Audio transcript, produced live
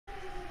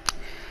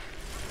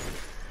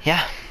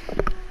Yeah,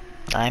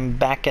 I'm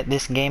back at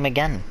this game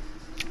again.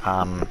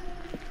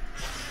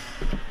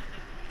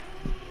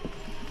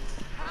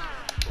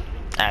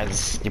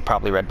 As you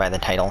probably read by the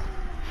title.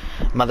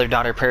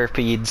 Mother-daughter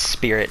Parapede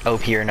Spirit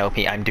OP or NOP.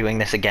 I'm doing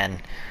this again.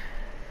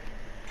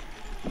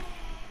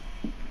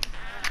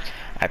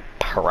 I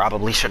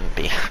probably shouldn't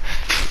be.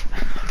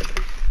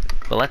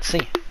 But let's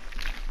see.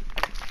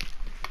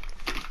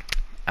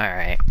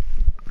 Alright.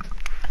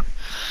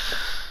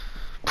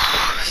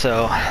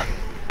 So,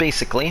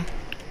 basically,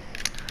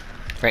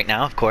 right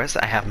now, of course,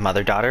 I have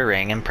Mother-daughter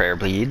Ring and Prayer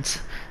Bleeds.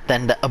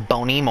 Then the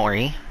Ebony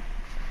Mori,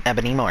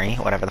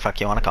 whatever the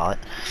fuck you want to call it.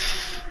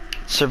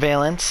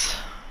 Surveillance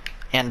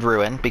and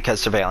Ruin,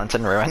 because Surveillance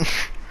and Ruin.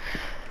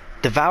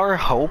 Devour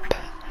Hope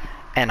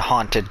and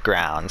Haunted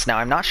Grounds. Now,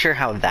 I'm not sure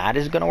how that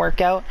is going to work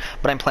out,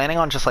 but I'm planning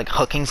on just, like,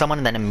 hooking someone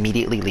and then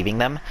immediately leaving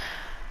them.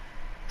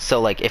 So,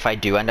 like, if I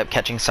do end up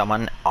catching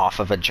someone off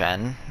of a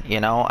gen, you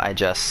know, I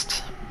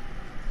just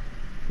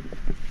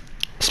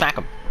smack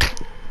them.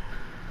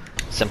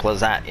 Simple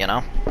as that, you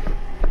know?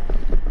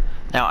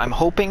 Now, I'm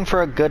hoping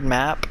for a good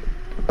map,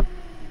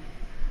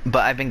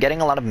 but I've been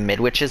getting a lot of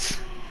mid-witches.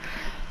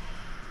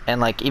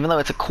 And, like, even though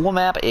it's a cool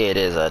map, it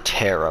is a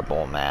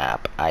terrible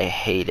map. I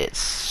hate it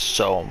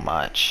so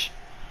much.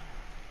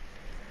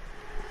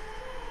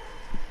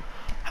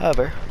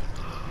 However...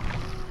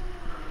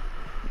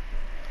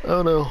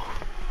 Oh no.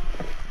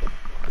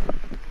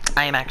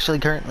 I am actually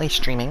currently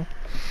streaming.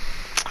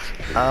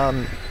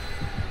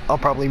 I'll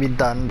probably be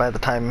done by the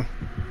time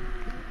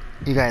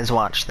you guys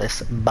watch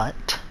this,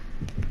 but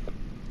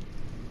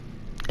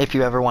if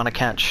you ever want to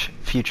catch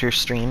future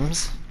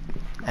streams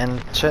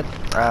and shit,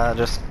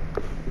 just,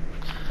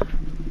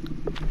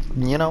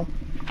 you know,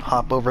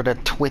 hop over to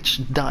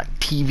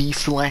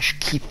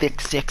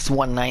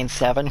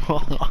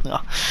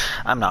twitch.tv/keyfix6197.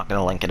 I'm not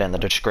gonna link it in the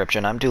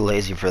description, I'm too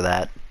lazy for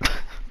that.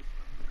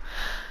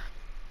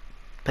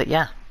 But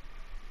yeah.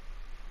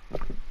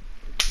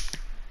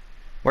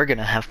 We're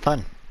gonna have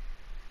fun.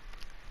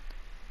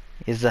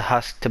 Use the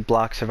husk to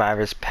block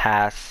survivors'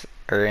 paths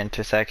or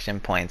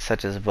intersection points,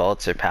 such as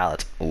vaults or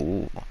pallets.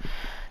 Ooh.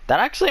 That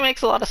actually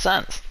makes a lot of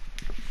sense.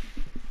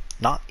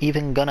 Not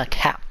even gonna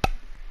cap.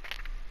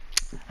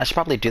 I should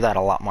probably do that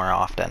a lot more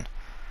often.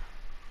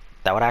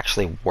 That would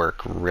actually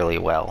work really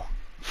well.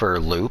 For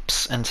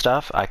loops and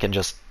stuff, I can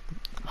just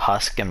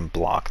husk and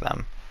block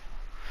them.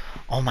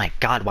 Oh my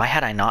god, why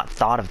had I not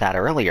thought of that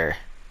earlier?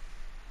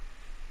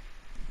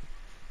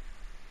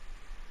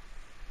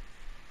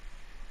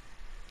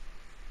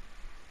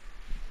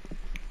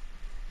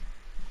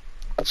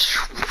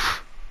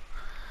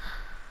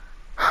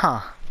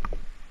 Huh.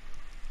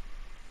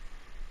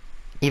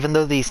 Even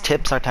though these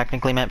tips are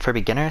technically meant for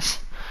beginners,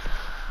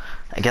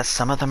 I guess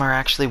some of them are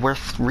actually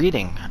worth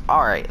reading.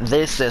 Alright,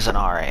 this is an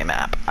RA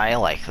map. I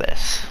like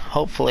this.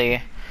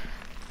 Hopefully...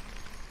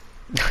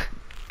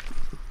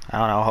 I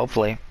don't know,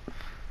 hopefully.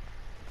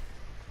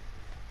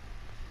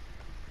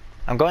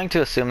 I'm going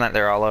to assume that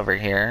they're all over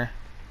here.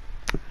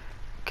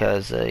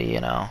 Because, you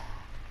know...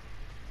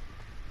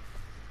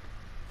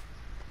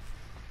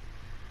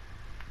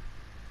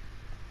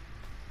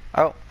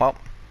 Oh, well.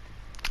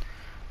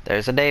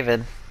 There's a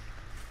David.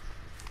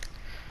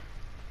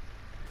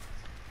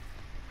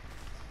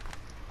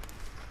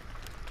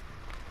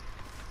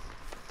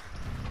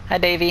 Hi,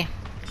 Davey.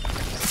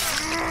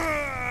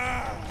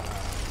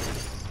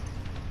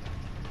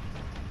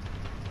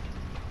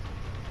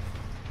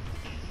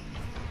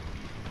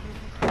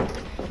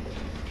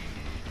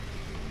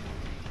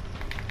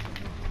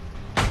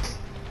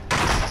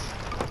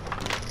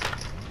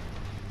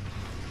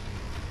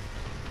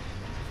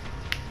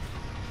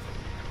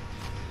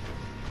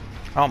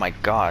 Oh my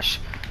gosh.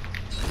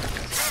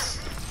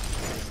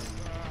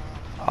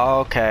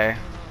 Okay.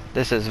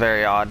 This is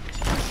very odd.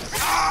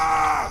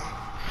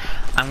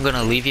 I'm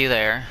gonna leave you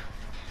there.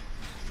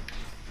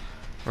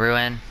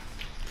 Ruin.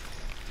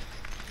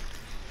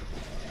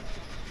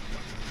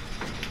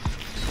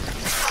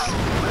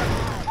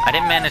 I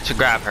didn't manage to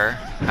grab her,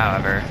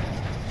 however.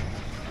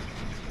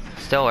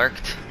 Still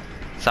worked.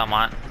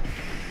 Somewhat.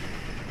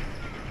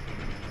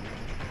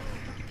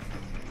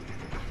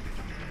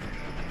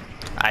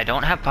 I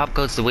don't have Pop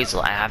Goes the Weasel,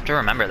 I have to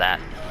remember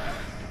that.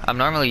 I'm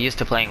normally used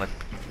to playing with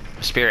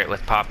Spirit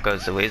with Pop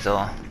Goes the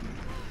Weasel.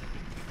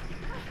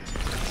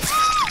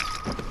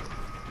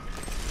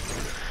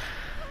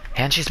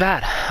 And she's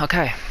bad,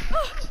 okay.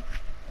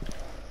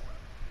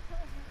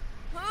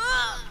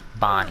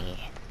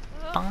 Bonnie.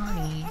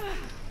 Bonnie.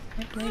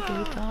 I play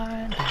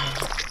guitar.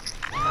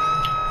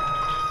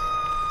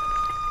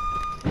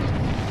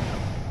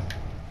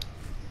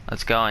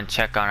 Let's go and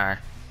check on our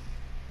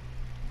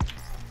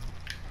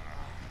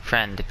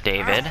friend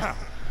David.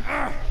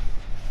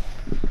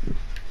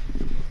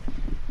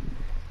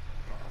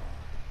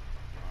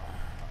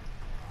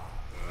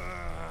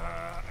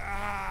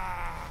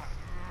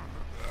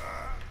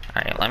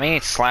 Alright, let me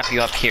slap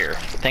you up here.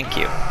 Thank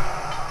you.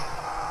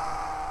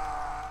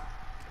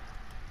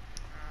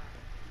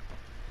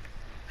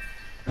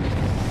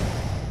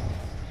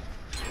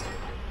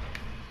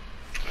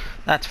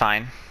 That's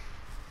fine.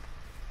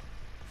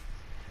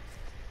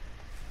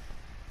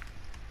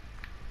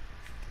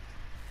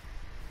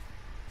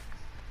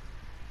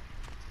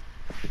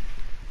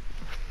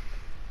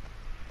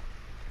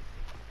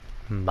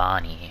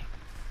 Bonnie.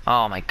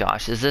 Oh my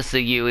gosh, is this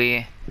the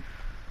Yui?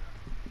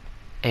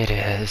 It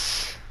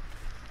is.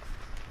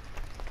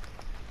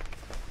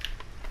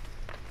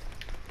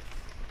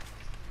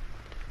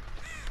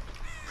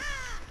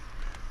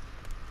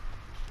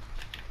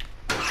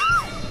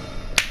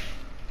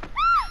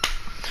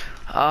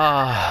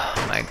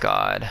 Oh my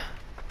god.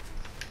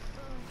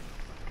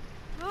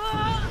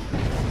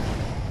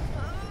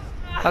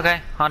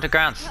 Okay, haunted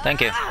grounds.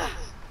 Thank you.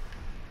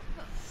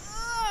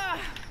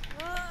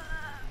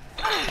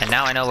 And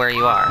now I know where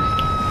you are.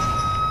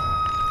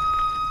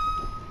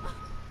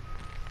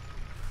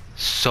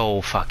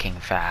 So fucking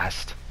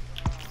fast.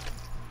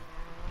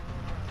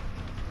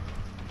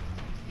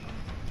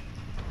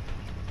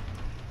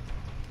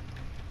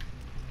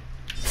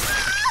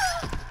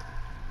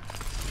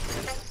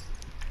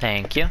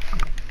 Thank you.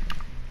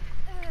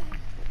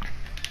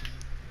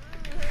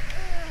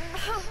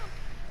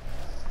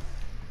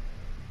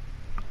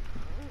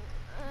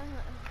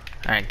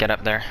 Alright, get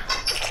up there.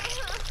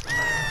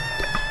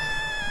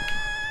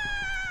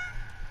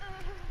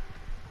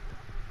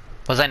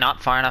 Was I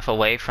not far enough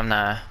away from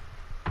the...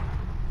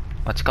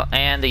 What's it called?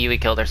 And the Yui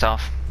killed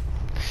herself.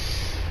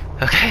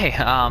 Okay,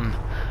 I'm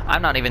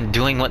not even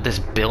doing what this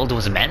build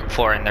was meant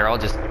for, and they're all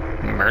just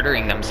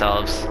murdering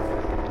themselves.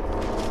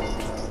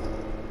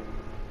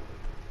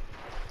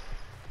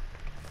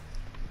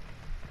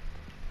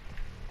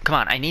 Come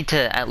on, I need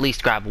to at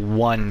least grab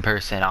one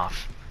person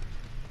off.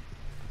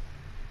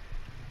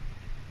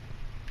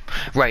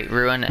 Right,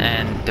 Ruin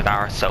and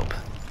Devour Soap.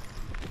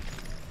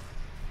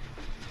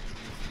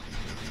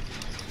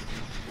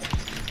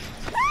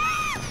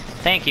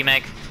 Thank you,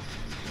 Meg.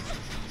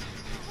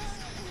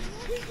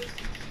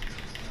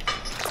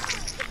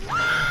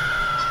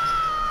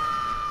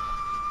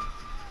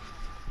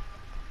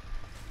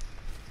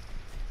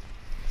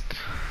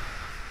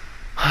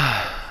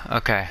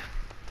 Okay.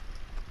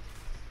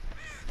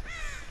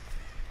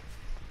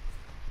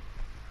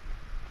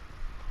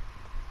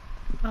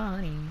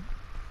 Bonnie.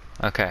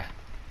 Okay.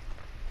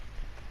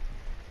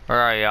 Where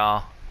are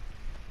y'all?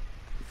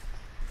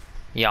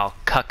 Y'all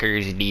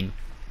cuckers, dude.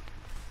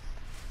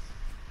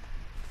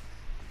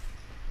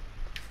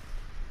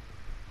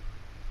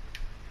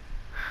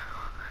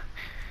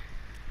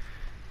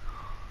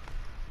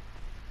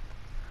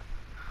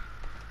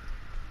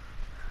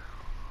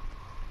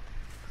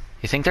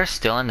 You think they're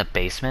still in the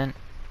basement?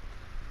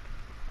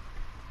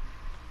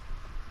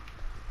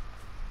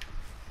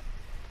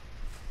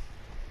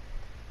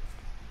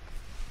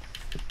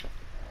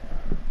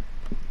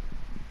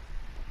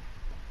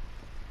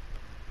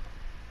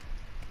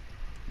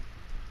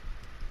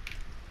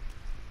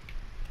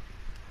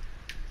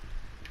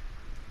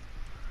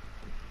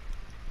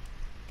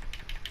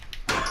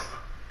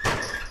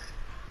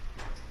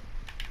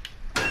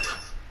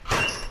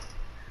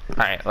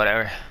 Alright,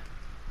 whatever.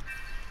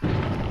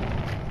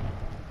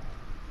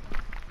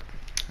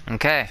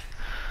 Okay,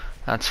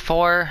 that's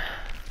 4.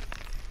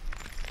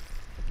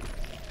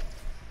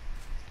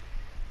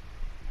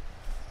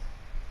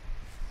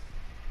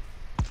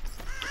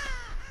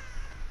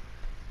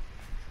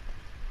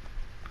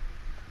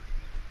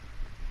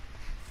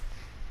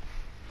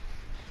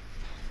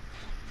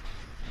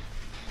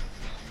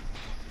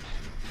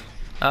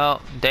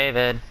 Oh,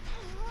 David.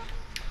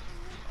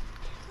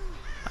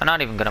 I'm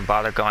not even gonna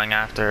bother going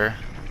after.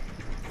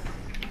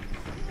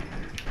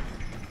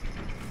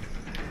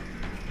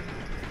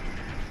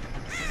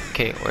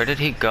 Okay, where did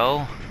he go?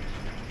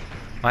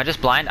 Am I just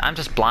blind? I'm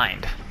just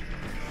blind.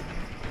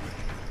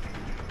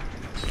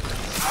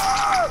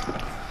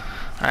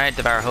 Alright,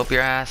 Devour Hope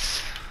your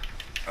ass.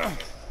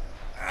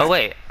 Oh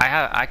wait,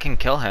 I can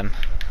kill him.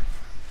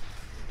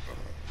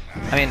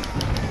 I mean...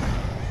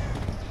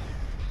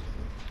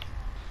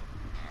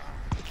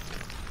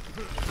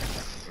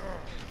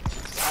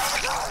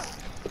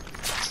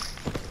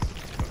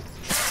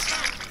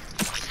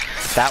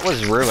 That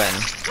was Ruin.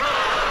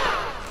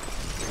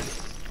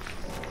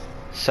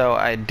 So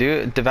I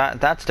do...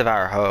 that's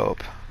Devour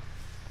Hope.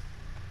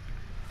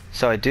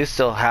 So I do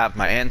still have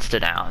my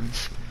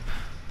insta-downs.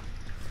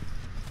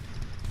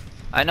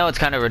 I know it's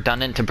kind of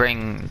redundant to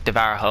bring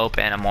Devour Hope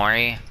and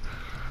Amori.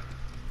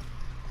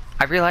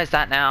 I realize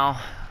that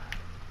now.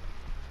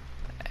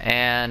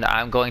 And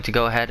I'm going to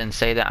go ahead and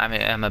say that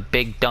I'm a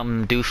big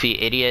dumb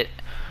doofy idiot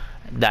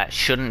that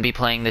shouldn't be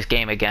playing this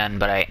game again,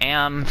 but I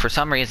am for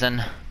some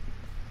reason.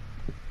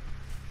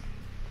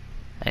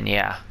 And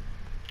yeah.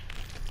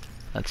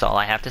 That's all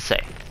I have to say.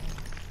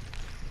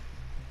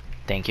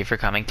 Thank you for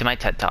coming to my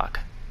TED Talk.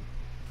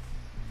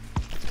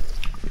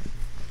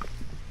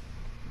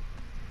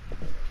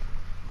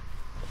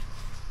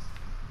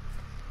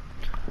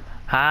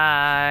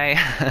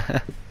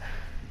 Hi!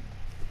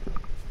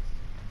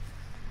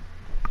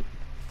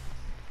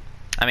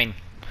 I mean,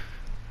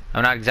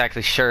 I'm not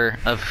exactly sure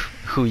of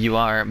who you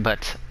are,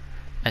 but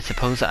I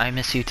suppose I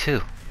miss you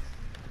too.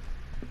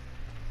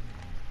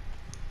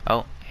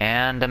 Oh,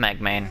 and a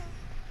Megmane.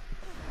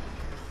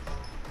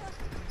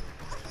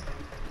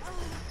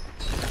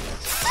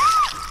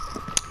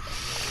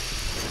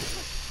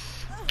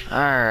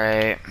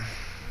 Alright.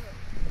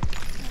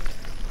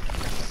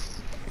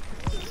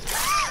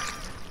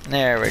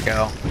 There we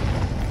go.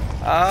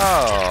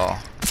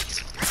 Oh.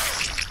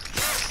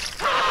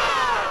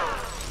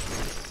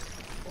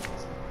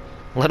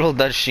 Little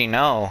does she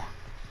know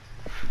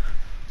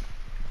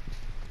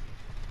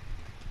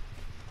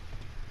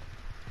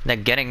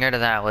that getting rid of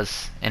that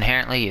was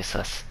inherently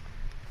useless.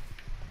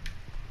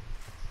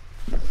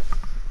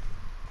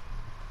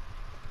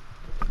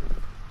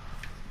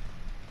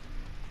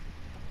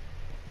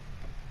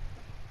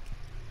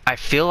 I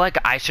feel like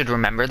I should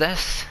remember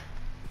this.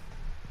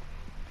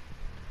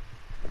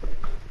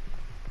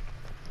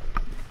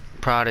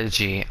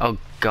 Prodigy. Oh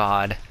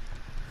god.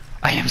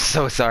 I am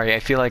so sorry. I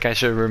feel like I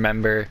should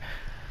remember.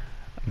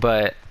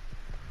 But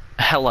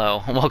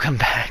hello, welcome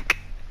back.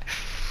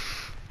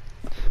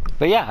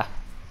 But yeah.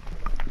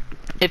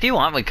 If you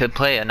want, we could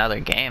play another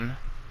game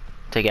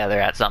together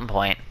at some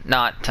point.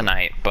 Not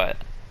tonight, but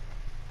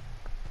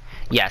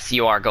yes,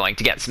 you are going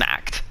to get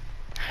smacked.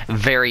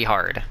 Very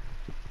hard.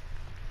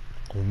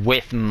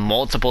 With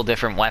multiple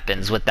different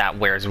weapons with that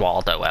Where's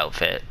Waldo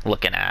outfit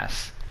looking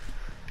ass.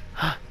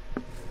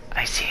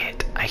 I see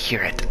it. I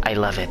hear it. I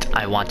love it.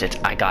 I want it.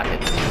 I got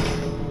it.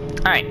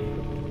 Alright.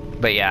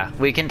 But yeah,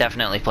 we can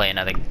definitely play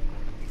another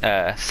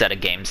set of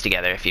games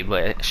together if you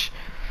wish.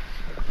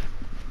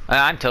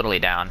 I'm totally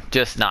down.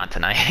 Just not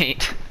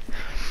tonight.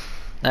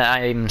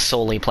 I'm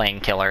solely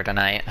playing killer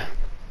tonight.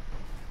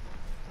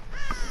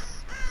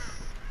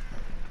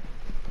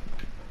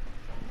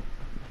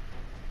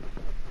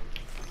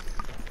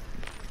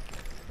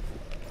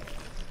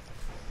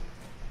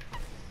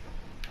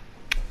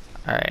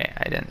 Alright,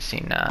 I didn't see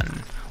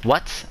none.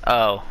 What?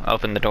 Oh,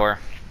 open the door.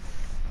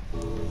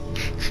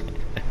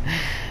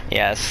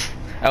 Yes.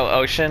 Oh,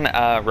 Ocean,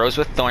 Rose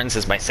with Thorns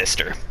is my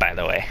sister, by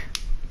the way.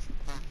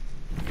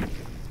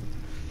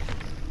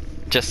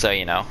 Just so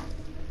you know.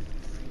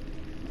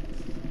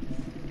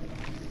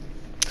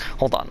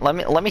 Hold on,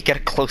 let me get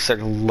a closer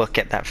look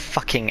at that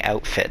fucking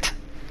outfit.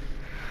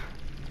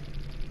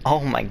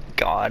 Oh my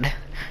god.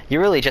 You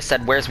really just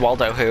said, where's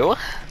Waldo who?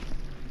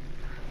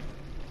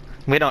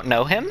 We don't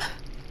know him?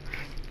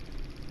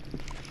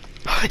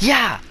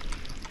 Yeah!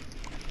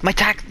 My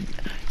tac...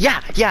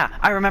 Yeah,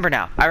 I remember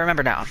now.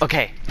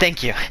 Okay,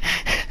 thank you.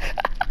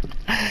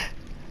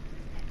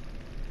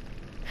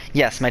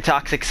 Yes, my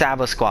Toxic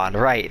Sabo Squad,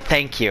 right,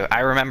 thank you.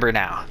 I remember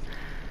now.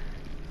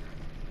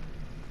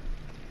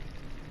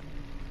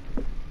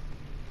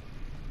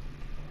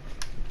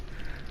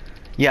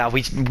 Yeah,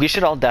 we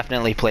should all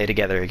definitely play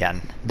together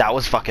again. That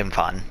was fucking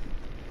fun.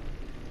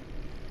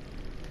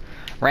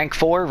 Rank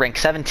 4, rank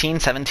 17,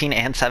 17,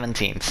 and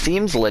 17.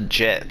 Seems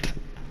legit.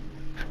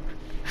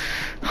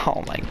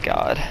 Oh my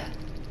god.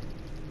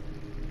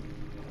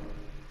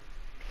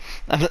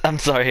 I'm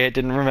sorry I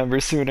didn't remember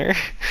sooner.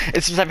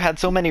 It's just I've had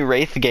so many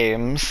Wraith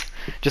games.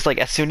 Just like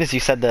as soon as you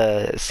said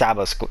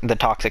the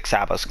Toxic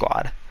Sabo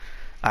Squad,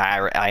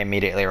 I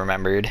immediately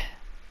remembered.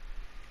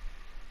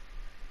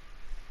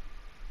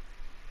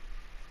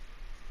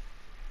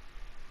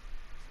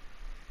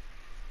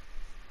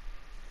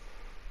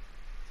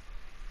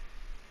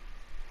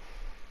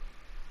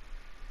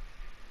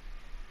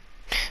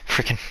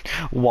 Freaking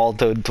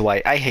Waldo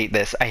Dwight. I hate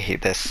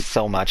this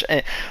so much.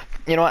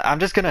 You know what? I'm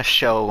just gonna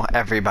show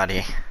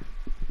everybody.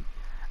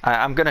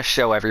 I'm gonna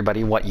show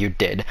everybody what you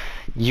did.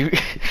 You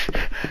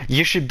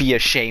should be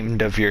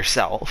ashamed of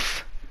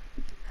yourself.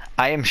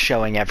 I am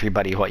showing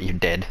everybody what you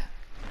did.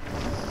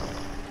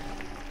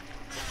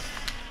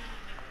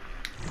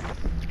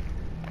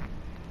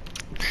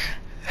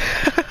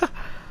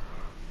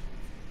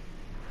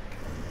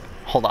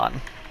 Hold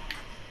on.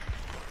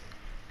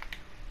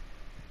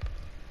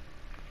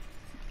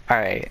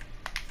 Alright.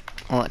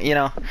 Well, you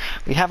know,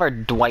 we have our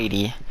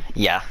Dwighty.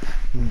 Yeah.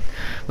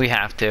 We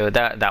have to.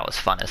 That was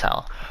fun as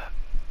hell.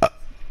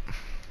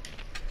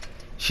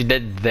 She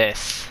did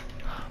this,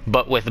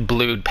 but with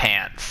blued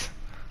pants.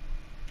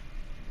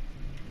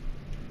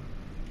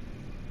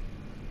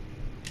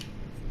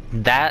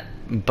 That,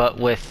 but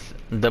with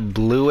the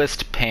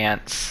bluest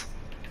pants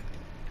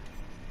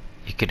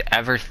you could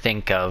ever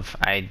think of.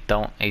 I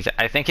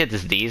think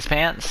it's these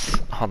pants.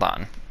 Hold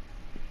on.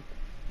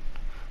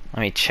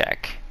 Let me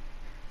check.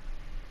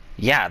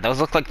 Yeah, those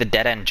look like the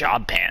Dead End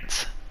Job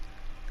pants.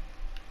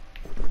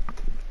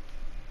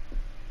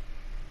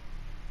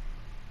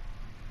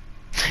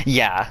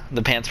 Yeah,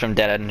 the pants from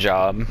Dead End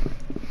Job.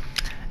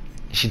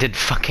 She did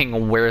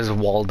fucking Where's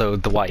Waldo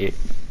Dwight.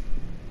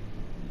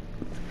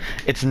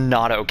 It's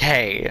not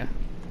okay.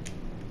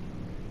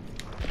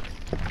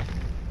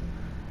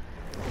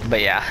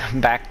 But yeah,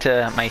 back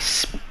to my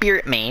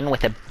spirit main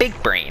with a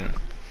big brain.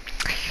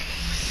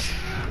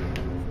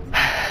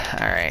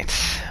 Alright,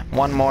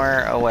 one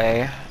more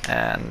away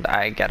and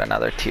I get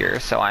another tier,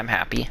 so I'm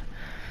happy.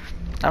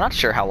 I'm not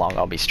sure how long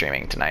I'll be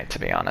streaming tonight, to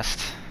be honest.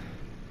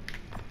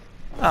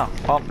 Oh,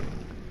 well,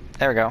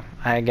 there we go.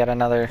 I get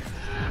another...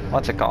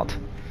 what's it called?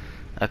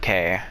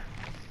 Okay.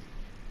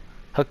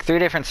 Hook 3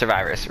 different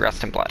survivors.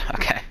 Rust and blood.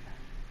 Okay.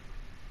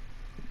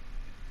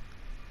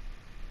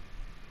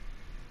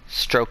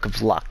 Stroke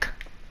of luck.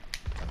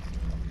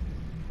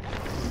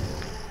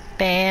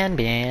 Band,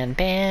 band,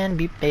 band,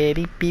 beep,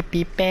 baby, beep,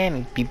 beep,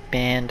 band, beep,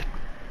 band.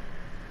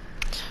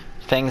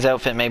 Fang's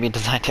outfit may be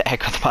designed to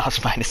echo the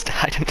mob's minus to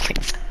hide in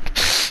plain sight.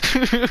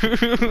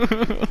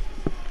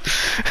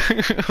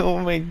 Oh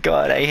my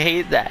god, I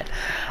hate that.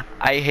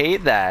 I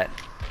hate that.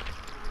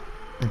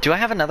 Do I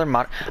have another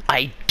mod?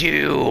 I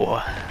do!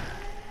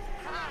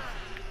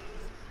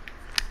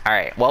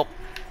 Alright, well.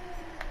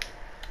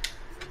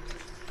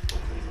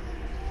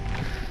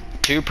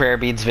 2 prayer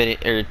beads video,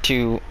 or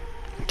two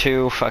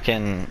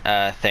fucking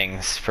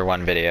things for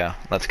 1 video.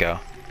 Let's go.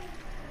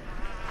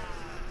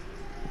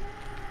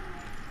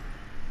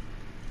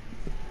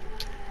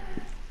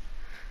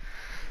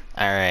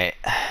 Alright.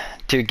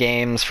 2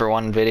 games for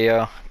 1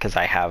 video, because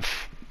I have...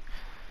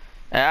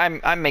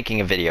 I'm making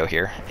a video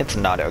here. It's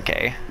not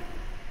okay.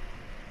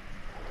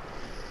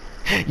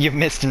 You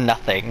missed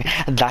nothing.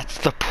 That's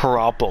the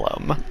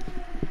problem.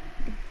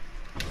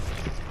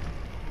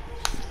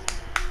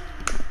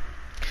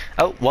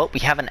 Oh, well, we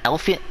have an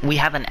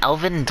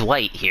elven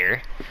Dwight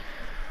here.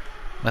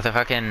 With a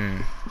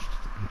fucking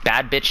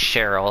bad bitch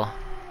Cheryl.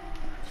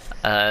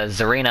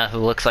 Zarina, who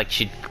looks like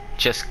she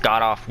just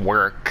got off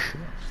work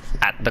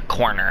at the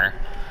corner.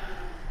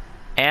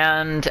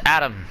 And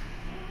Adam.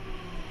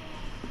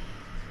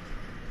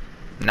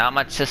 Not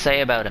much to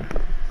say about him.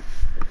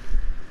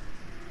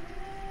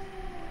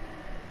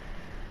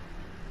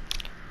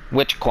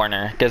 Which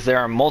corner? Because there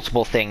are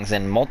multiple things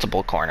in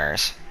multiple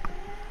corners.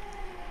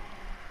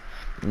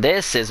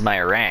 This is my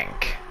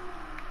rank.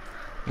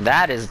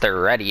 That is the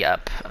ready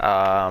up.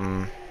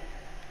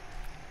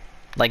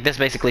 Like, this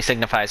basically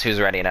signifies who's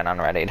readied and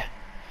unreadied.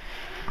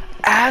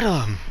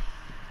 Adam!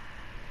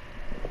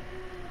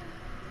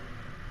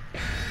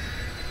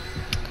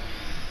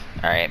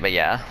 Alright, but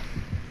yeah.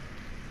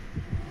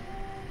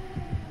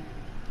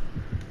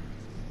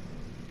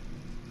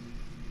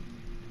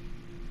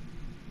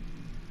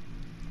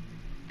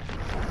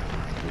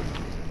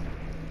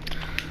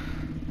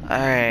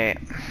 Alright.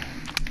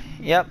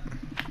 Yep.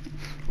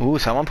 Ooh,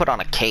 someone put on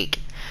a cake.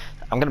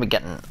 I'm gonna be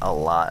getting a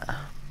lot.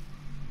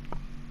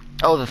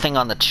 Oh, the thing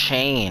on the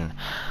chain.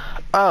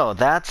 Oh,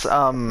 that's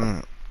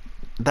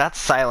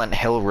Silent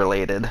Hill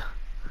related.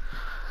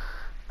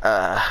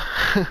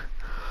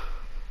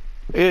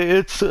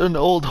 It's an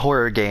old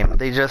horror game.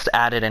 They just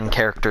added in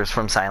characters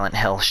from Silent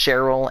Hill.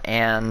 Cheryl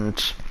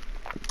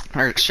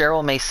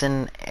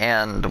Mason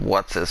and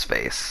what's his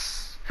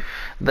face?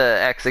 The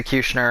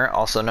Executioner,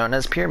 also known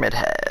as Pyramid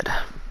Head.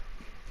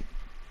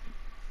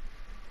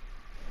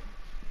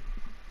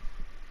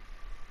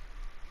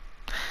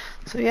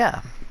 So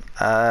yeah.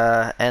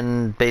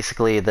 And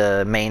basically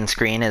the main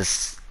screen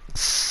is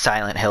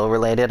Silent Hill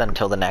related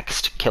until the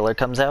next killer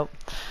comes out,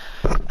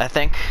 I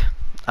think.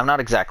 I'm not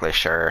exactly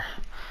sure,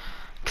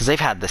 because they've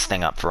had this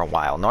thing up for a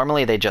while.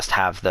 Normally they just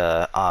have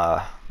the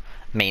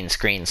main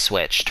screen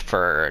switched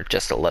for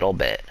just a little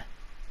bit,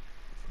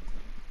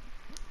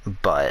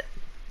 but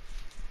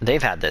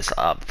they've had this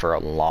up for a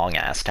long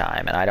ass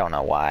time, and I don't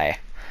know why.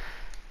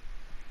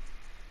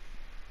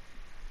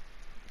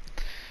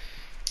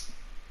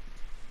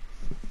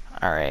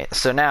 Alright,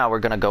 so now we're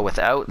gonna go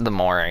without the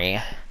Mori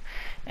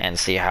and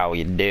see how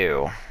we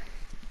do.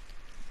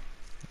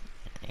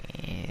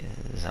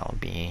 I'll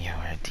be your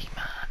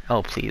demon.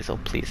 Oh please, oh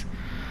please.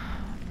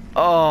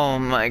 Oh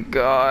my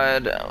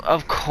god.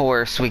 Of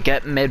course, we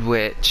get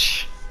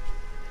Midwich.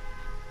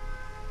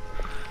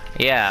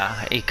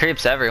 Yeah, he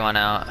creeps everyone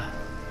out.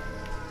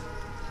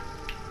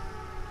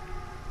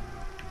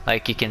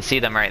 Like, you can see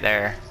them right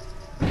there.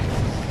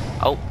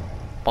 Oh,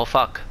 well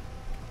fuck.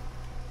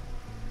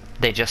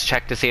 They just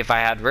checked to see if I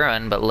had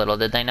Ruin, but little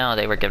did they know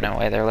they were giving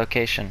away their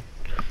location.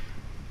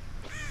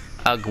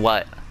 Ugh,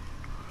 what?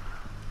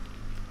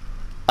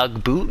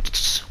 Ugg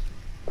boots?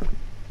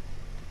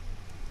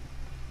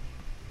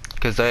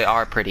 Because they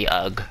are pretty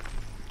ugg.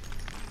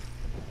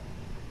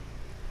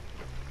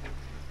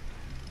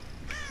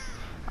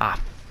 Ah.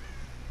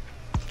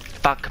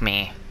 Fuck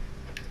me.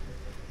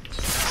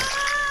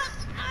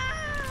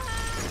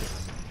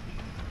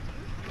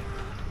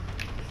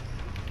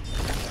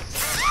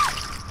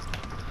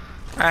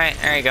 Alright,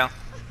 there you go.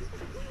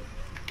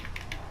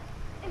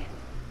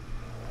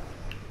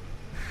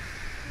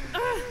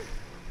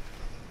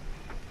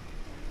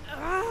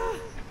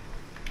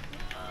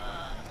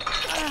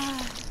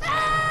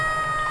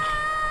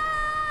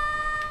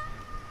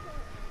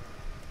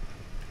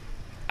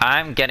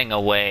 I'm getting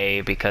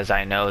away because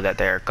I know that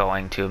they're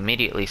going to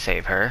immediately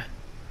save her.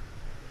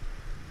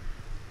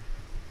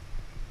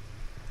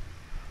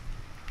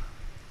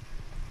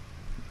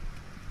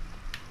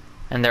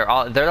 And they're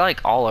like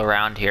all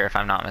around here, if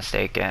I'm not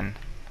mistaken.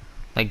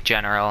 Like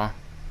general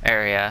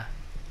area.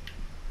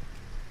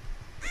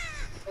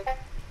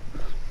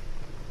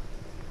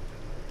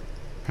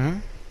 Hmm?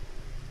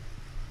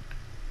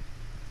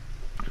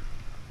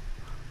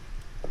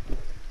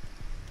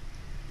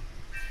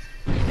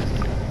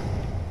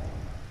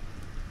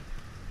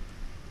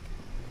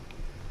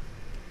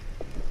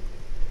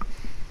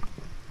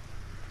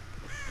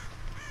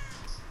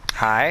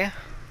 Hi?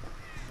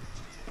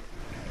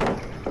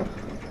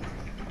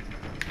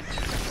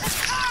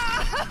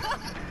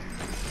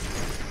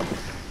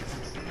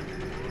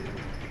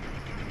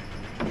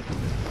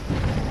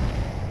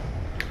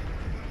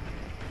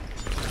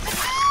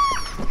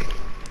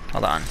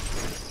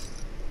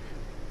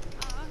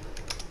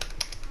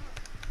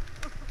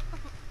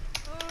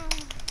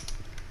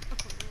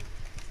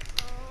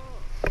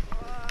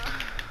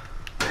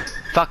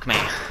 Fuck me.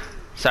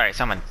 Sorry,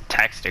 someone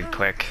texted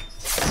quick.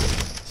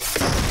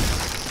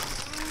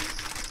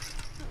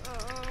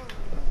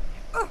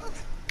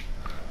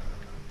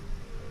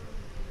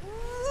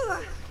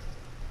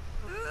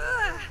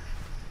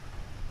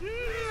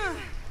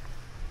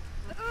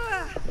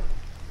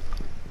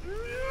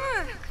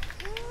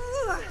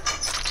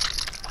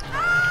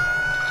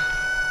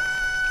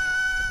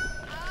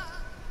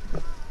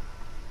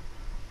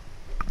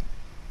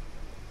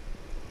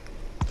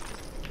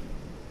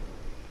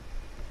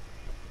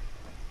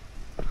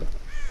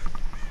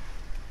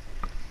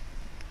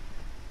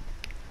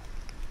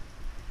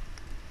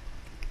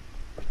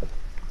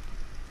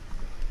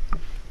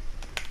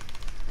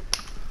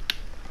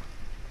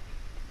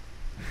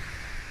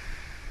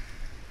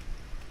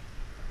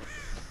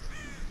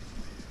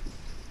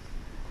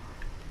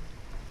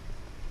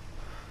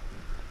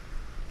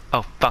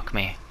 Oh, fuck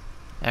me.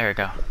 There we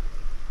go.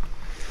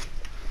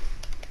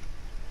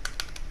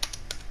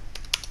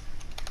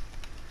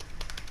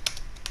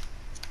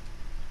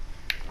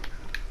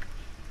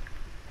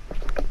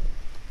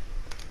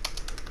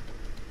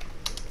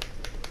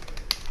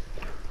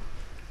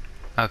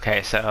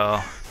 Okay,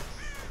 so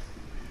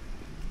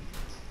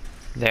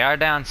they are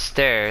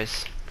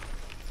downstairs.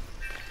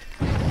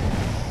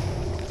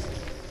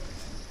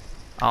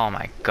 Oh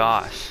my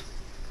gosh.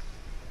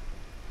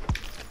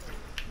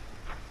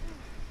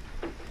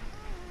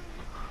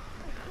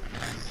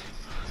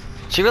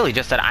 She really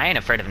just said, I ain't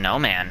afraid of no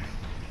man.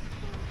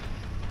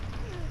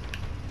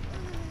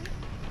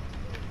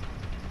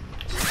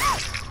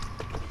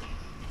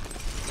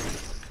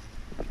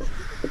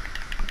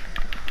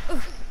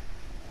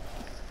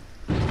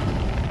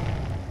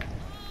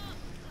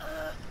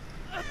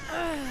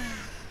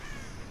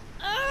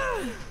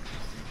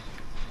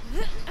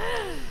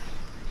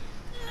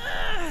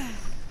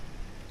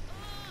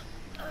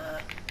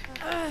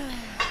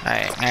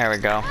 Alright, there we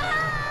go.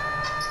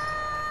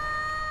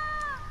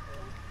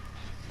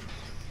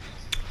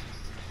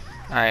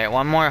 Alright,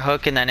 one more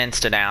hook and then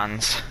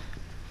insta-downs.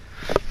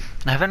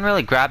 I haven't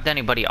really grabbed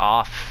anybody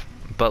off,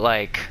 but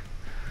like,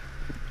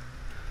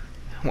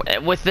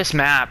 with this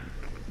map,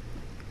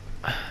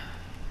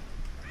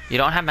 you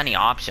don't have many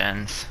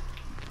options.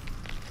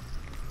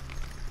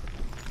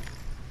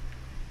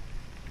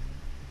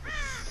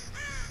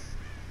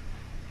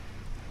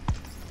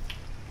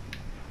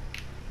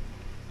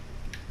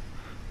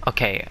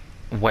 Okay,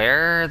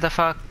 where the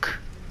fuck?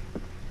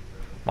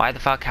 Why the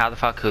fuck? How the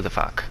fuck? Who the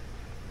fuck?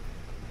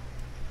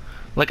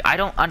 Like, I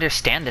don't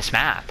understand this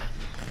map.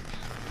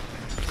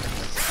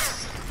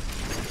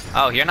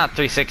 Oh, you're not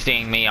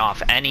 360ing me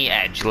off any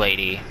edge,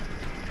 lady.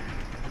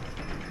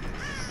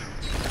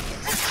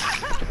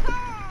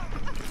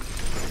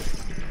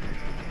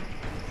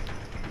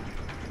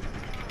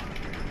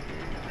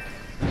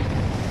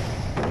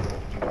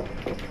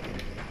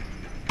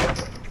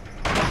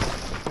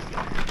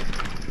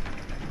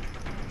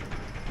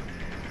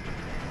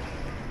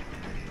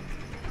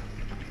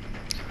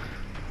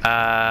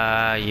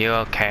 You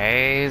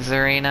okay,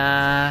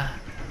 Zarina?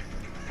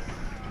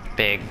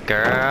 Big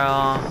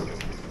girl.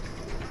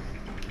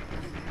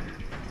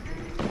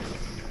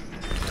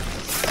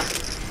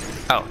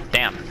 Oh,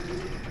 damn.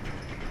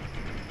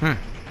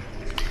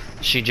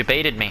 She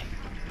debated me.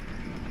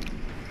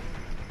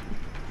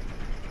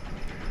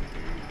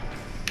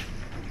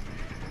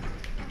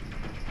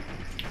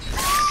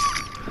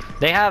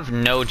 They have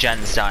no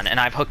gens done, and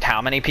I've hooked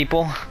how many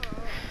people?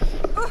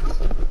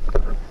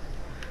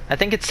 I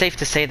think it's safe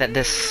to say that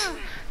this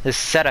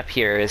setup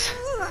here is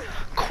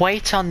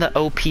quite on the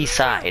OP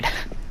side.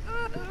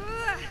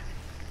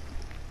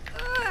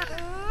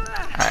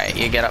 Alright,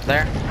 you get up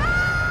there.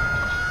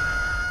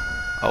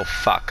 Oh,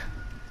 fuck.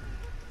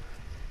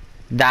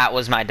 That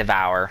was my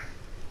devour.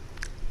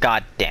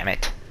 God damn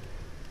it.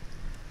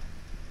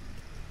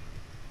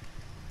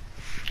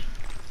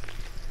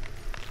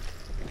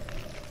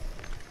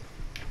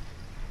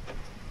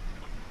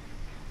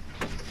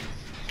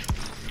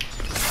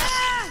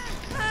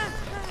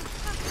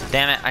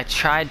 Damn it, I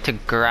tried to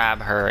grab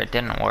her, it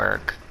didn't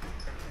work.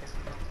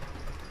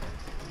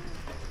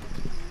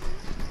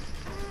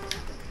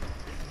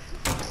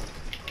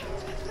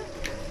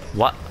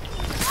 What?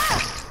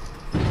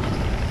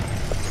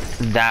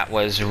 That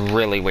was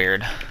really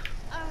weird.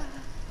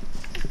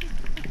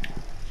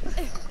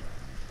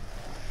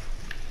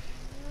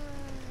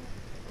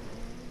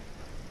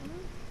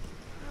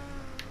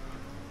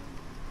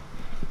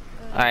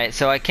 Alright,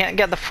 so I can't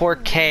get the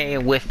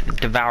 4K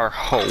with Devour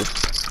Hope.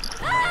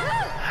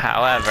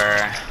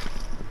 However,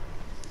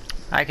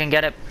 I can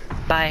get it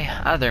by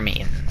other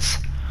means.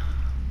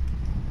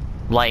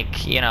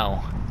 Like, you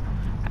know,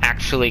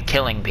 actually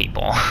killing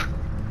people.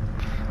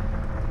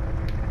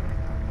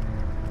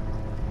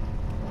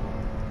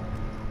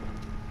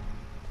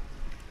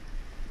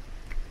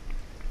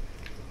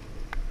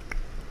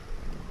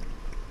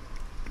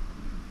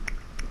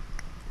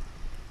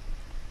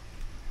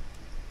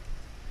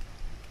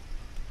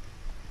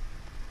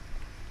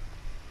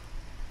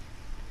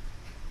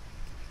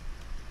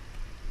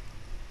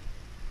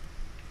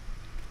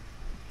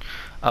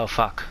 Oh,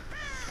 fuck.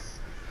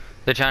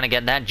 They're trying to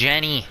get that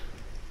Jenny.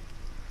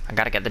 I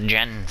gotta get the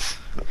gens.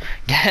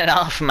 Get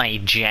off my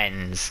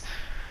gens.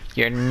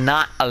 You're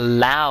not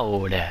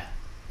allowed.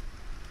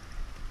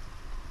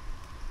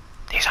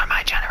 These are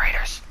my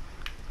generators.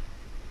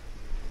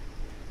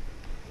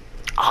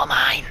 All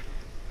mine.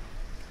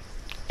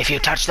 If you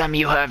touch them,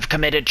 you have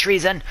committed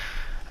treason,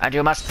 and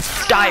you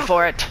must die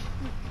for it.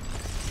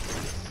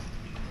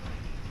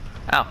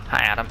 Oh, hi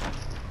Adam.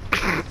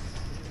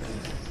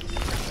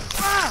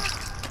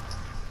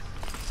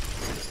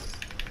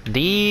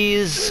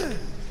 These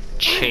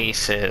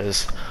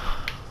chases.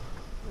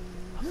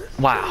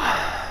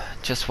 Wow.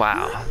 Just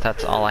wow.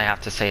 That's all I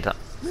have to say to...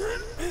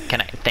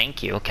 Can I...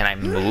 Thank you. Can I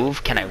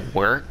move? Can I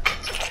work?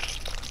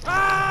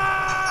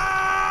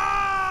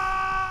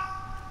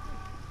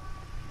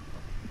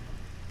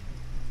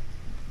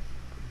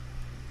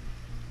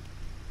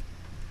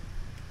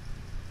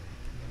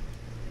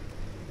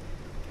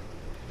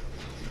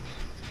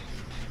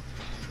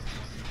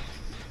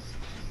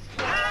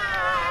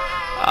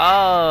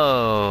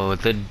 Oh,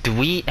 the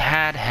dweet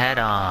had head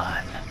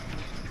on.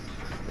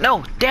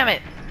 No, damn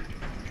it!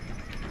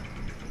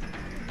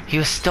 He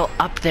was still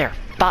up there.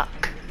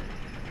 Fuck.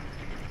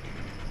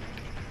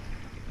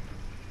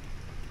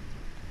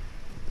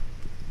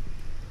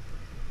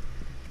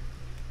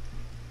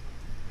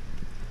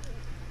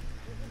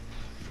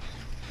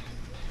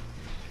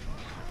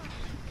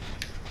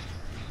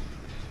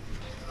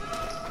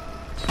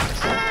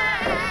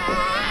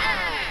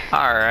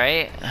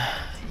 Alright.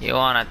 You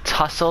wanna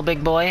tussle,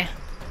 big boy?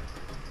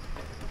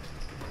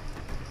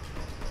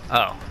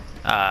 Oh,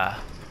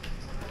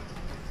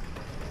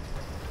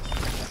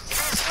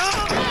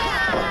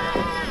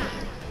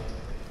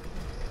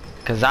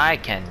 cause I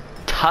can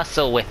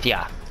tussle with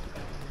ya.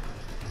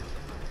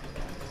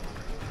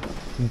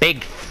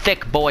 Big,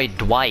 thick boy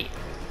Dwight.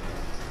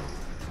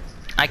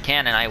 I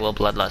can and I will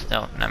bloodlust.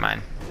 No, never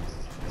mind.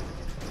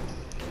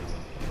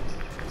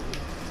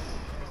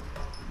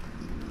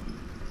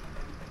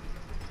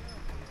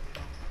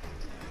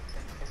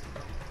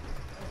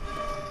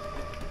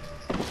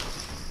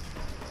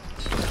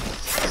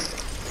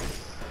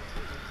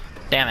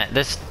 Damn it,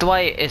 this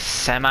Dwight is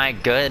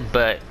semi-good,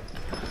 but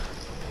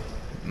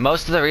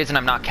most of the reason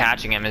I'm not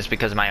catching him is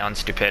because of my own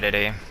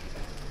stupidity.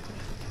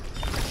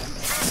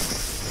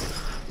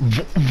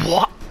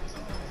 What?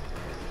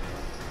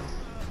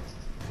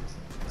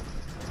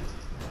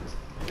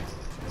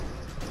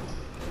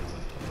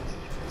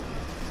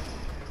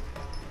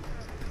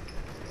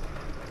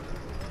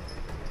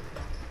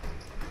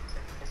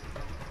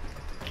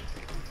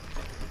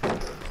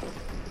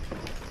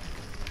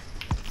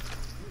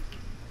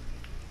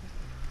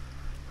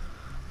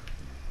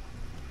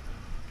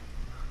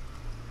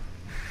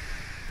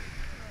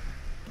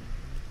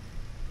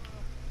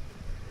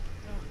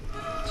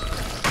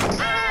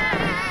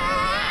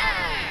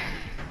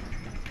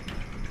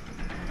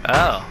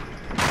 Oh.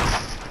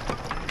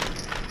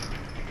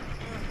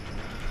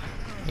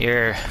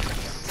 You're...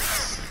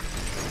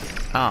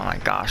 Oh my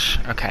gosh,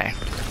 okay.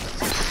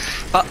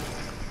 Oh!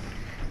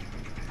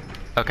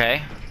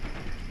 Okay.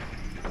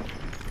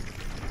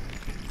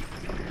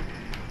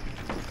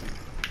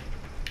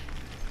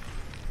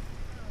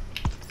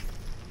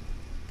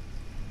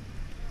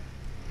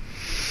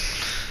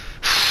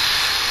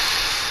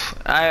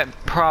 It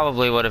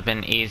probably would have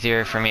been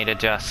easier for me to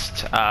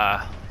just,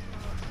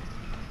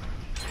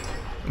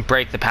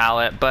 break the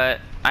pallet, but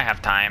I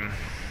have time.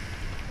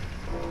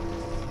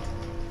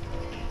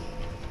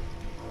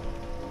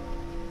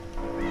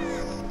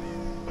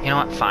 You know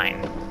what?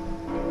 Fine.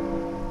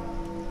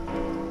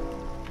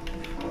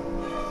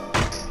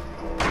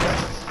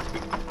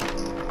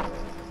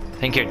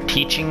 Think you're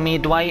teaching me,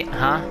 Dwight?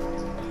 Huh?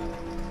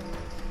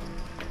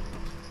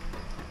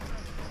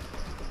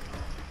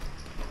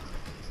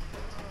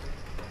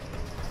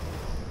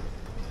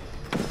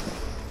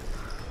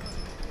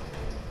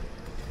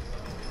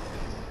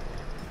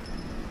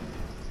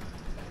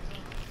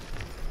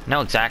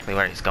 Know exactly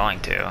where he's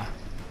going to.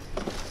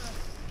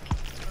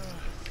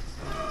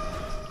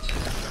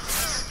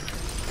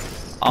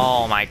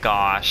 Oh my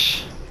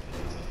gosh.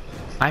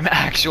 I'm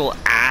actual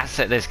ass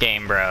at this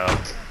game, bro.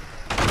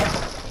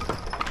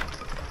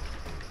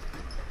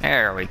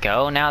 There we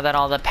go. Now that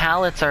all the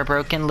pallets are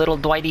broken, little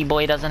Dwighty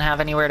boy doesn't have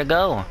anywhere to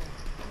go.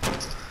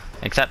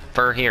 Except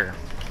for here.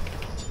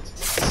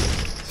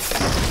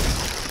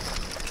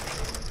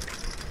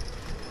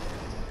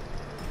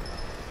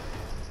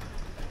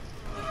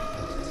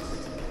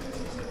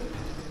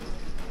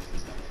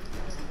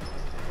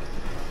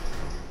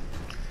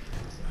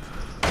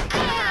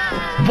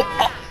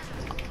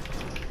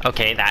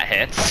 Okay, that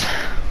hits.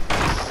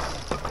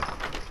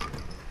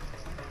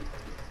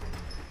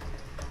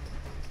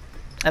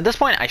 At this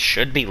point, I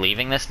should be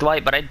leaving this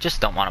Dwight, but I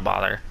just don't want to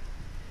bother.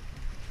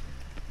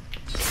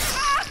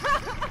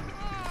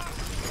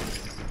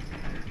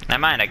 Never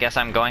mind, I guess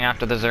I'm going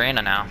after the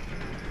Zarina now.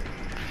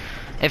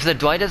 If the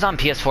Dwight is on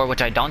PS4,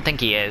 which I don't think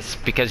he is,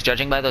 because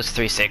judging by those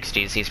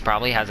 360s, he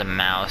probably has a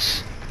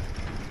mouse.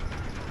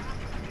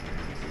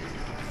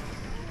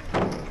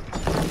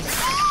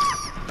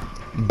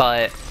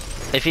 But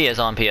If he is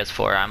on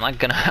PS4,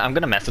 I'm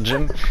gonna message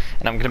him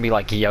and I'm gonna be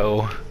like,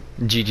 yo,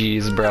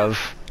 GG's, bruv.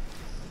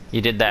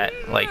 You did that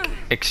like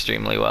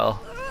extremely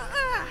well.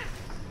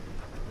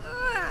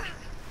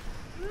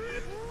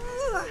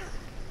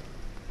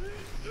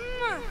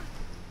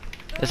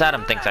 This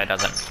Adam thinks I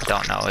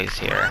don't know he's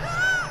here.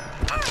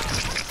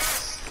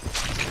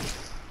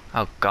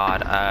 Oh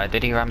god,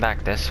 did he run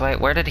back this way?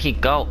 Where did he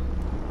go?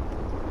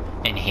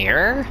 In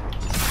here?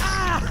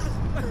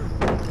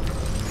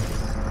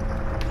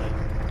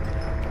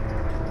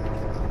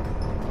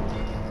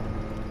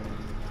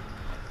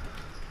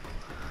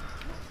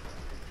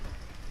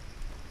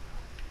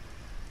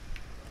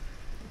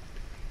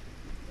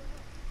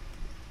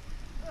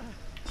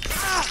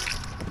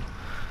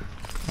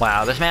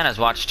 Wow, this man has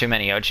watched too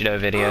many Ochido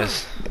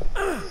videos.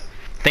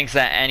 Thinks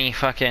that any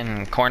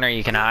fucking corner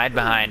you can hide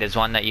behind is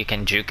one that you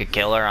can juke a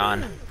killer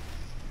on.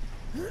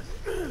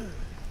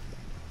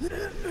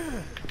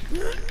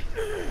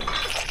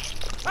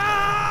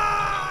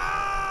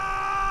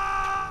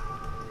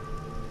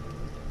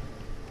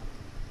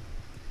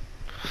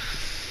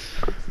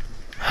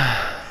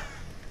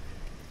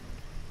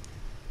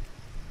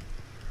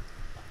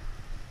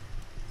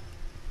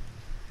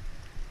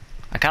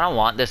 I kind of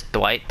want this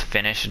Dwight to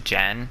finish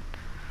Jen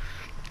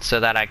so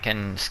that I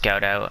can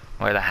scout out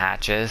where the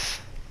hatch is.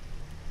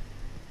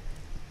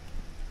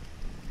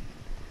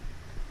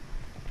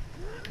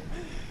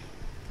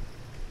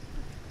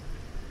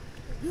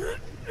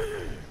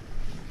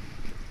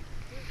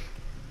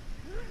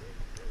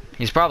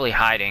 He's probably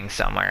hiding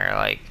somewhere,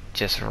 like,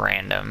 just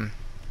random.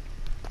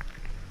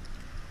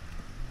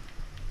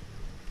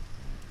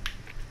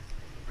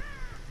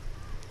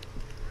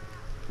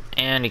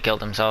 And he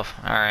killed himself.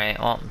 Alright,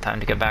 well, time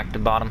to get back to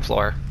bottom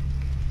floor.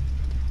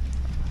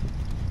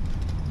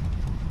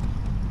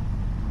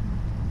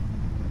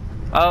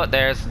 Oh,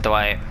 there's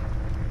Dwight.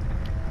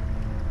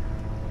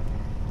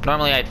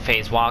 Normally I'd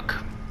phase walk.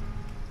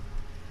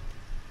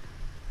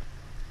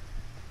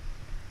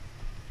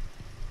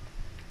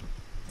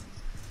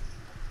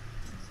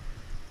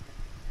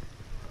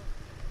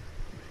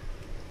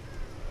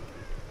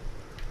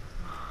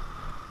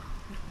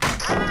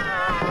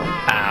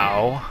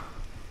 Ow.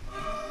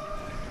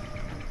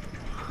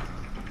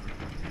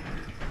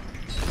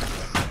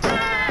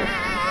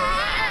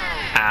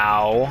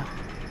 Ow.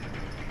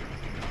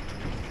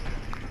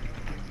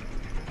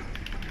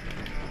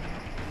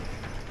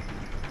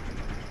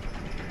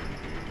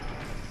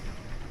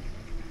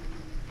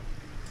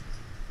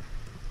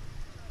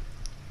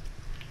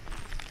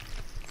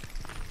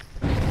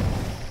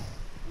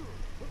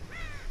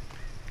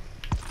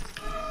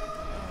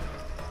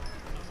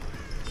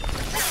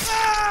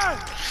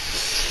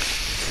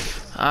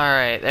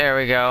 Alright, there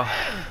we go.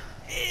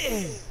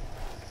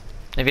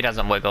 If he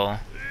doesn't wiggle.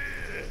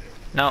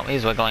 No,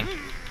 he's wiggling.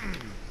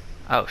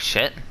 Oh,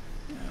 shit.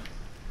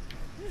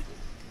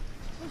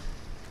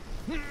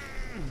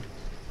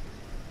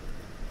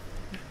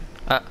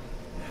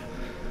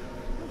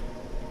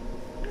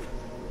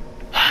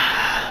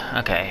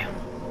 Okay.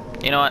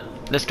 You know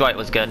what? This Dwight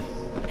was good.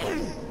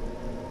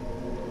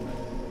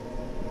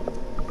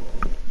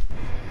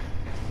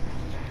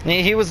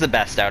 He was the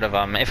best out of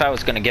them. If I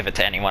was going to give it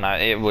to anyone,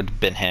 it would have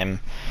been him.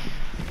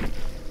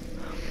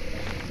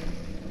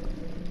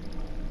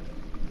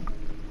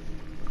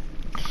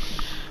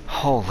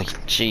 Holy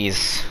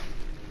jeez.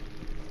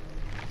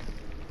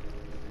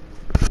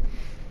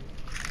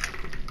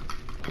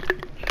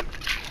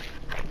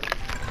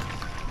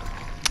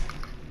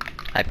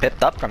 I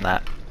pipped up from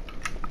that.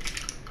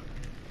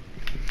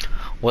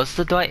 Was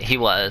the Dwight? He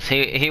was.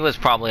 He was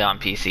probably on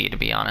PC, to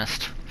be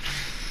honest.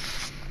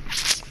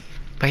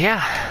 But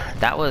yeah,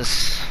 that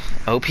was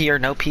OP or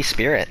no P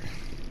spirit.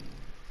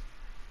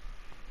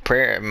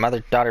 Prayer,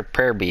 mother-daughter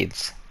prayer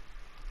beads.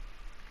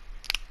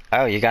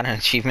 Oh, you got an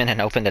achievement and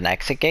opened an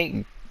exit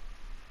gate?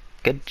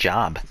 Good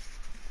job.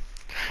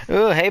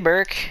 Ooh, hey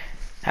Burke.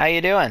 How you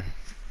doing?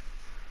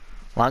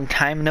 Long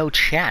time no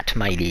chat,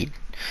 my dude.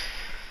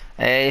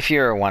 If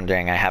you're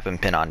wondering, I haven't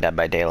been on Dead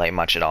by Daylight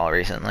much at all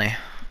recently.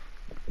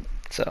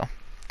 So,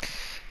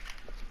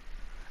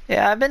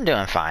 yeah, I've been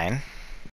doing fine.